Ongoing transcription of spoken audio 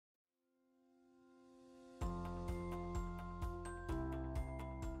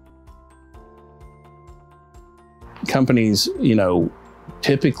companies,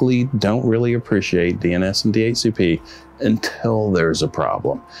 typically don't really appreciate DNS and DHCP until there's a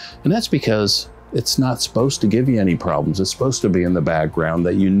problem. And that's because it's not supposed to give you any problems. It's supposed to be in the background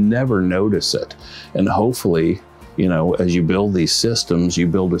that you never notice it. And hopefully, as you build these systems, you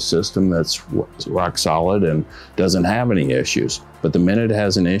build a system that's rock solid and doesn't have any issues. But the minute it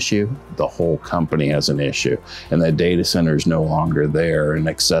has an issue, the whole company has an issue. And that data center is no longer there and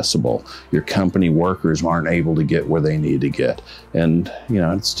accessible. Your company workers aren't able to get where they need to get. And,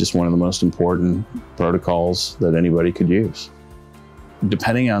 it's just one of the most important protocols that anybody could use.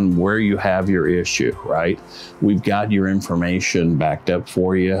 Depending on where you have your issue, right? We've got your information backed up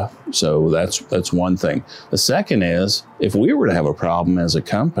for you. So that's one thing. The second is, if we were to have a problem as a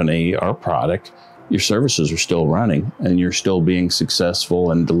company, our product, your services are still running and you're still being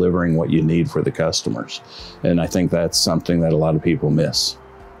successful and delivering what you need for the customers. And I think that's something that a lot of people miss.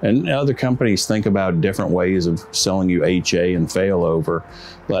 And other companies think about different ways of selling you HA and failover,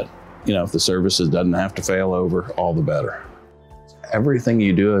 but if the services doesn't have to fail over, all the better. Everything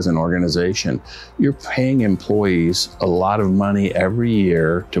you do as an organization, you're paying employees a lot of money every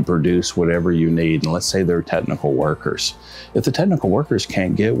year to produce whatever you need. And let's say they're technical workers. If the technical workers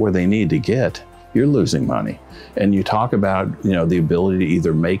can't get where they need to get, you're losing money. And you talk about, the ability to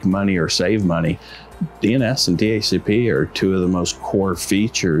either make money or save money. DNS and DHCP are two of the most core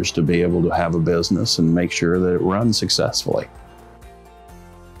features to be able to have a business and make sure that it runs successfully.